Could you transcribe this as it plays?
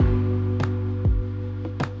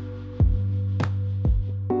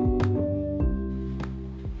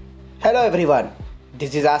Hello everyone,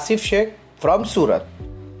 this is Asif Sheikh from Surat.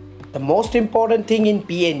 The most important thing in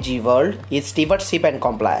PNG world is stewardship and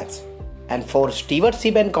compliance. And for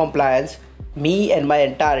stewardship and compliance, me and my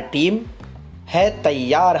entire team है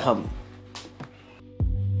तैयार हम